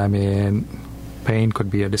 but, pain could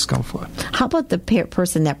be a discomfort. How about the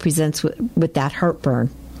person that presents with that heartburn?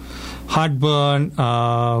 Heartburn,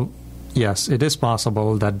 yes, it is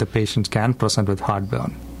possible that the patients can present with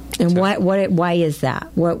heartburn. And why is that?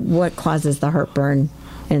 What causes the heartburn?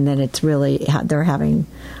 And then it's really they're having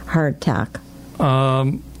heart attack.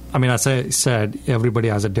 As I said, everybody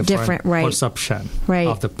has a different perception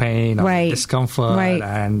of the pain, of the discomfort,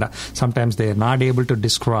 and sometimes they are not able to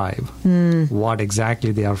describe what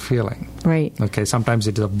exactly they are feeling. Right. Okay, sometimes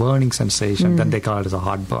it is a burning sensation, then they call it as a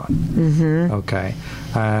heartburn. Okay,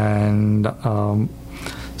 and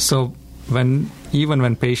so even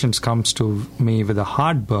when patients comes to me with a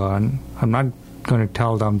heartburn, I'm not going to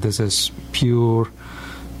tell them this is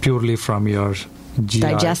purely from your GI,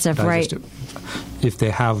 digestive. If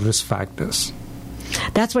they have risk factors.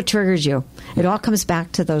 That's what triggers you. It all comes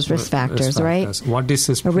back to those risk factors, right? What is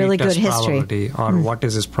his really good probability, or what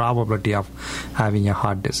is his probability of having a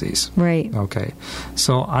heart disease? Right. Okay.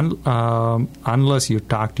 So unless you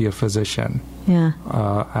talk to your physician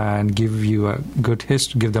and give them a good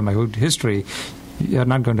history, you're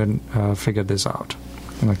not going to figure this out.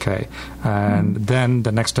 Okay, and then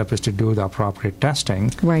the next step is to do the appropriate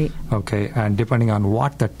testing. Right. Okay, and depending on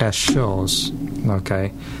what the test shows,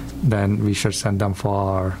 okay, then we should send them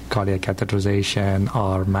for cardiac catheterization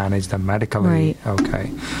or manage them medically. Right.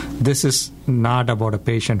 Okay, this is not about a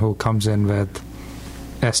patient who comes in with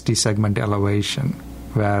ST segment elevation,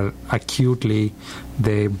 where acutely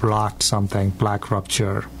they blocked something, plaque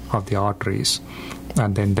rupture of the arteries,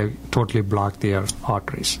 and then they totally block their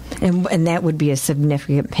arteries. And that would be a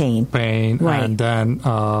significant pain. Right. And then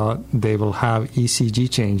they will have ECG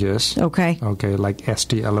changes. Okay, like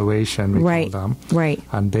ST elevation, we call them. Right.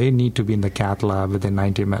 And they need to be in the cath lab within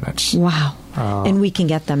 90 minutes. Wow. And we can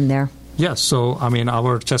get them there. Yes, so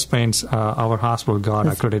our chest pains, our hospital got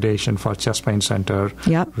accreditation for chest pain center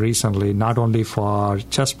recently, not only for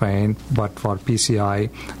chest pain, but for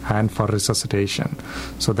PCI and for resuscitation.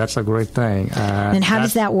 So that's a great thing. And how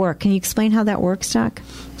does that work? Can you explain how that works, Doc?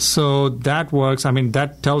 So that works,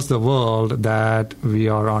 that tells the world that we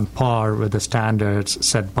are on par with the standards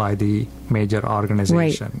set by the major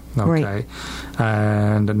organization. Right.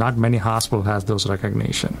 And not many hospitals has those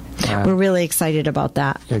recognition. We're really excited about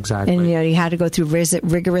that. Exactly. And you had to go through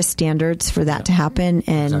rigorous standards for that to happen,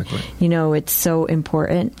 and it's so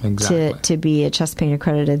important to be a chest pain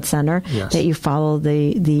accredited center that you follow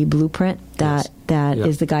the blueprint that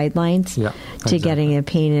is the guidelines to getting a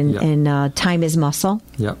pain, and time is muscle.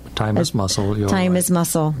 Time is muscle. Time is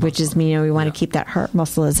muscle, which is we want to keep that heart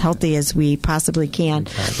muscle as healthy as we possibly can.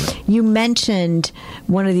 Exactly. You mentioned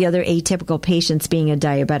one of the other atypical patients being a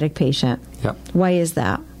diabetic patient. Why is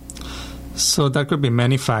that? So there could be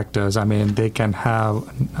many factors. They can have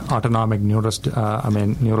autonomic neural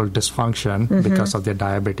dysfunction because of their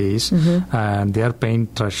diabetes, and their pain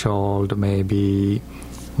threshold may be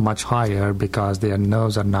much higher because their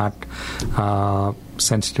nerves are not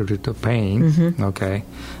sensitive to pain. Okay,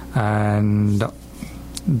 and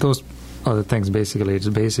those other things it's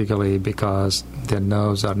basically because their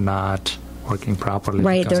nerves are not working properly.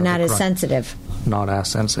 Right, because they're of not the as sensitive. Not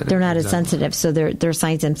as sensitive. They're not as exactly. sensitive, so their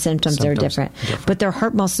signs and symptoms are different. But their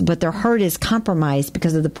heart is compromised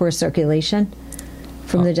because of the poor circulation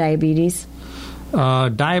from the diabetes.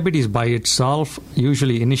 Diabetes by itself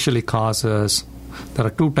usually initially causes. There are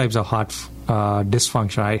two types of heart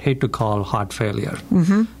dysfunction. I hate to call heart failure.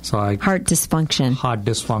 Mm-hmm. Heart dysfunction. Heart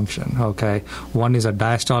dysfunction. Okay. One is a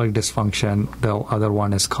diastolic dysfunction. The other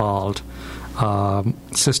one is called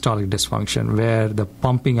systolic dysfunction, where the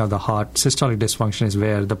pumping of the heart. Systolic dysfunction is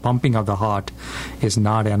where the pumping of the heart is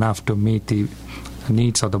not enough to meet the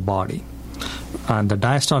needs of the body. And the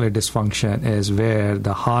diastolic dysfunction is where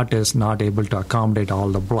the heart is not able to accommodate all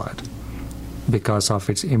the blood because of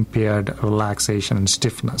its impaired relaxation and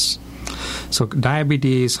stiffness. So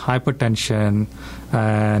diabetes, hypertension,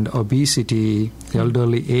 and obesity,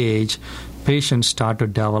 elderly age, patients start to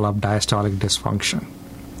develop diastolic dysfunction,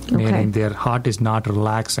 meaning their heart is not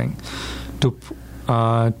relaxing.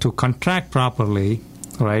 To contract properly,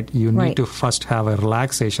 right, you need to first have a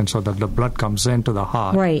relaxation so that the blood comes into the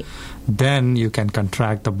heart. Right. Then you can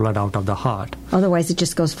contract the blood out of the heart. Otherwise, it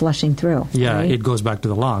just goes flushing through. Yeah, right? It goes back to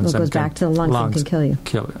the lungs. It goes back to the lungs and can kill you.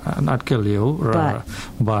 Not kill you,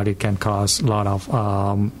 but it can cause a lot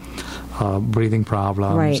of breathing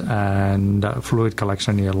problems and fluid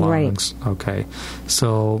collection in your lungs. Right. Okay,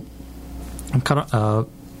 so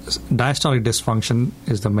diastolic dysfunction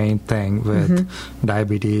is the main thing with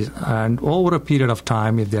diabetes, and over a period of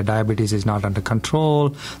time, if their diabetes is not under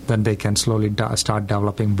control, then they can slowly start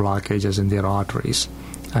developing blockages in their arteries,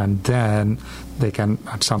 and then they can,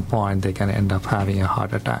 at some point, they can end up having a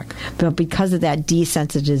heart attack. But because of that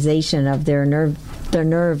desensitization of their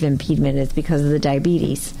nerve impediment is because of the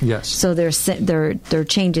diabetes. Yes. So their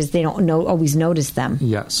changes, they don't always notice them.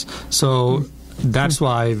 Yes. So that's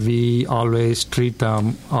why we always treat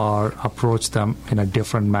them or approach them in a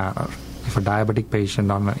different manner. If a diabetic patient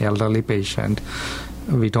or an elderly patient,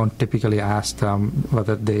 we don't typically ask them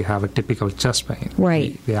whether they have a typical chest pain.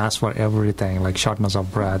 Right. We ask for everything, like shortness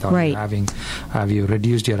of breath, or have you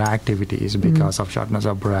reduced your activities because of shortness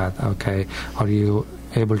of breath? Okay. Are you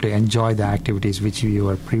able to enjoy the activities which you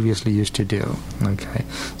were previously used to do? Okay.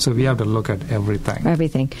 So we have to look at everything.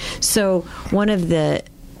 Everything. So one of the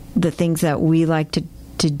things that we like to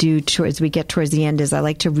do as we get towards the end is I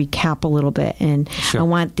like to recap a little bit, and I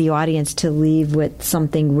want the audience to leave with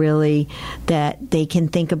something really that they can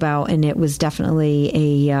think about, and it was definitely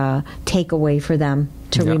a takeaway for them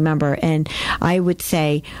to remember. And I would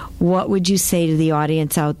say, what would you say to the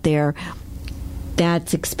audience out there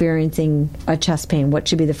that's experiencing a chest pain? What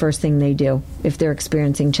should be the first thing they do if they're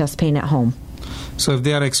experiencing chest pain at home? So if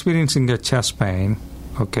they are experiencing a chest pain,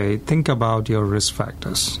 okay, think about your risk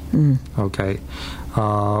factors. Okay,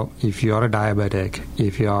 if you are a diabetic,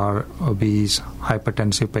 if you are obese,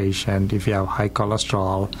 hypertensive patient, if you have high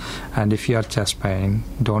cholesterol, and if you have chest pain,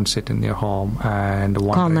 don't sit in your home and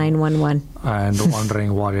call 911 and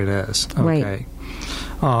wondering what it is. Okay,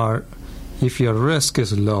 or if your risk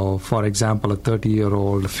is low, for example, a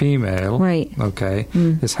 30-year-old female, okay,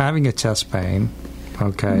 is having a chest pain.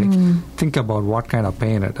 Okay, think about what kind of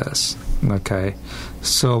pain it is. Okay,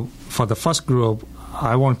 so for the first group,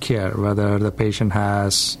 I won't care whether the patient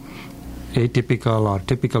has atypical or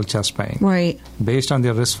typical chest pain. Right. Based on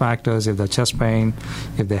their risk factors, if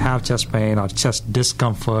they have chest pain or chest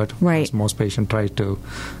discomfort, as most patients try to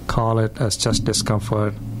call it as chest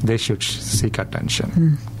discomfort, they should seek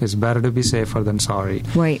attention. It's better to be safer than sorry.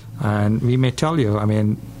 Right. And we may tell you,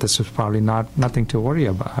 this is probably nothing to worry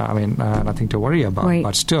about. Nothing to worry about. Right.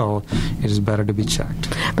 But still, it is better to be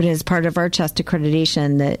checked. But as part of our chest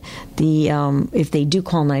accreditation, that if they do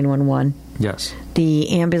call 911, yes, the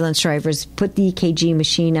ambulance drivers put the EKG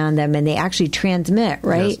machine on them, and they actually transmit,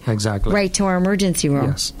 right? Yes, exactly. Right to our emergency room.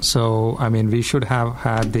 Yes. So, we should have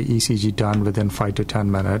had the ECG done within 5 to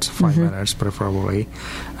 10 minutes, 5 minutes preferably.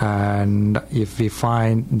 And if we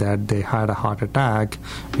find that they had a heart attack,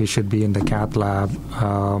 we should be in the cath lab.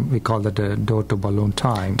 We call that the door-to-balloon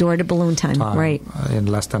time. Door-to-balloon time, right. In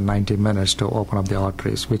less than 90 minutes to open up the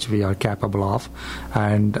arteries, which we are capable of.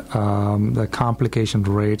 And the complication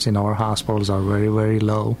rates in our hospitals are very, very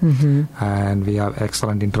low. And we have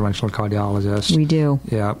excellent interventional cardiologists. We do.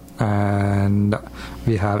 Yeah. And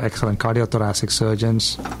we have excellent cardiothoracic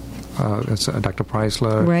surgeons. it's Dr.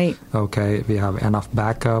 Preisler. Right. Okay, we have enough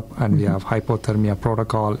backup, and we have hypothermia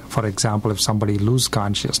protocol. For example, if somebody loses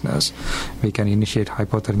consciousness, we can initiate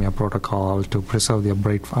hypothermia protocol to preserve their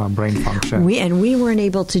brain function. We weren't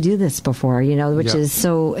able to do this before, which is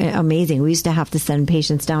so amazing. We used to have to send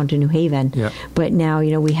patients down to New Haven, but now,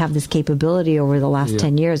 we have this capability over the last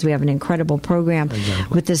 10 years. We have an incredible program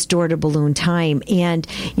with this door-to-balloon time. And,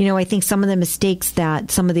 I think some of the mistakes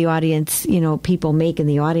that some of the audience, people make in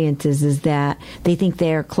the audience is that they think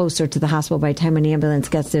they're closer to the hospital. By the time an ambulance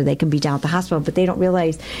gets there, they can be down at the hospital, but they don't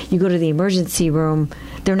realize you go to the emergency room,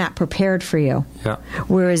 they're not prepared for you. Yeah.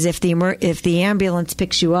 Whereas if the ambulance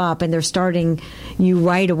picks you up and they're starting you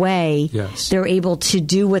right away, they're able to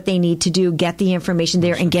do what they need to do, get the information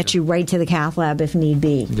there, and get you right to the cath lab if need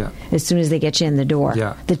be. As soon as they get you in the door,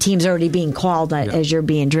 the team's already being called as you're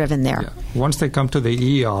being driven there. Once they come to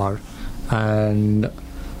the ER, and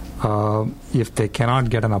if they cannot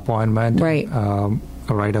get an appointment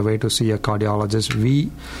right away to see a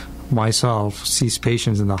cardiologist, myself sees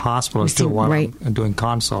patients in the hospital too while I'm doing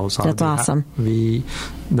consults. That's awesome. The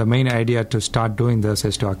main idea to start doing this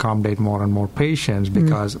is to accommodate more and more patients,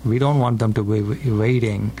 because we don't want them to be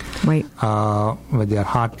waiting with their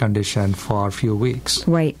heart condition for a few weeks.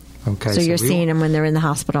 Right. Okay, so you're seeing them when they're in the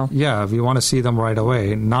hospital. Yeah, we want to see them right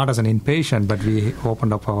away, not as an inpatient, but we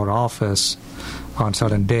opened up our office on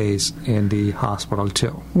certain days in the hospital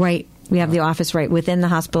too. Right. We have the office right within the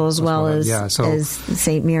hospital as well as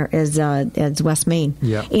St. Mary, as West Main.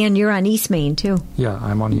 Yeah. And you're on East Main too. Yeah,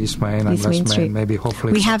 I'm on East Main and West Main. Maybe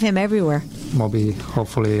hopefully we have him everywhere.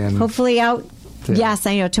 Hopefully out. Yes,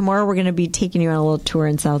 I know. Tomorrow we're going to be taking you on a little tour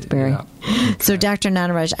in Southbury. Yeah. Okay. So, Dr.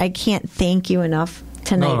 Nanaraj, I can't thank you enough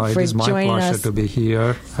tonight for joining us. It is my pleasure to be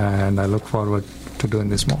here, and I look forward to doing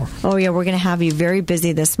this more. Oh, yeah, we're going to have you very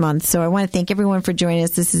busy this month. So I want to thank everyone for joining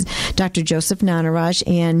us. This is Dr. Joseph Nanaraj,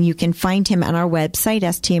 and you can find him on our website,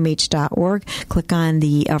 stmh.org. Click on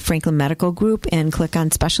the Franklin Medical Group and click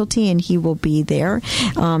on specialty, and he will be there.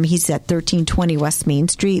 He's at 1320 West Main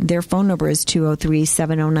Street. Their phone number is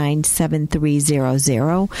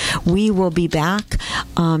 203-709-7300. We will be back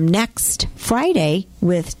next Friday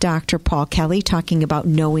with Dr. Paul Kelly talking about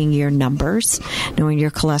knowing your numbers, knowing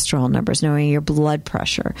your cholesterol numbers, knowing your blood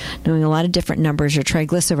pressure, knowing a lot of different numbers, your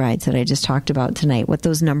triglycerides that I just talked about tonight, what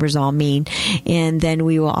those numbers all mean. And then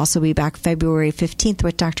we will also be back February 15th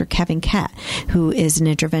with Dr. Kevin Kett, who is an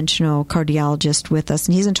interventional cardiologist with us.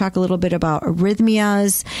 And he's going to talk a little bit about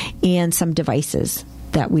arrhythmias and some devices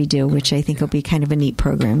that we do, which I think will be kind of a neat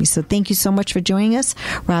program. So thank you so much for joining us.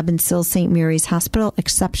 Robin Sills, St. Mary's Hospital,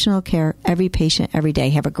 exceptional care, every patient, every day.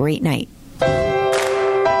 Have a great night.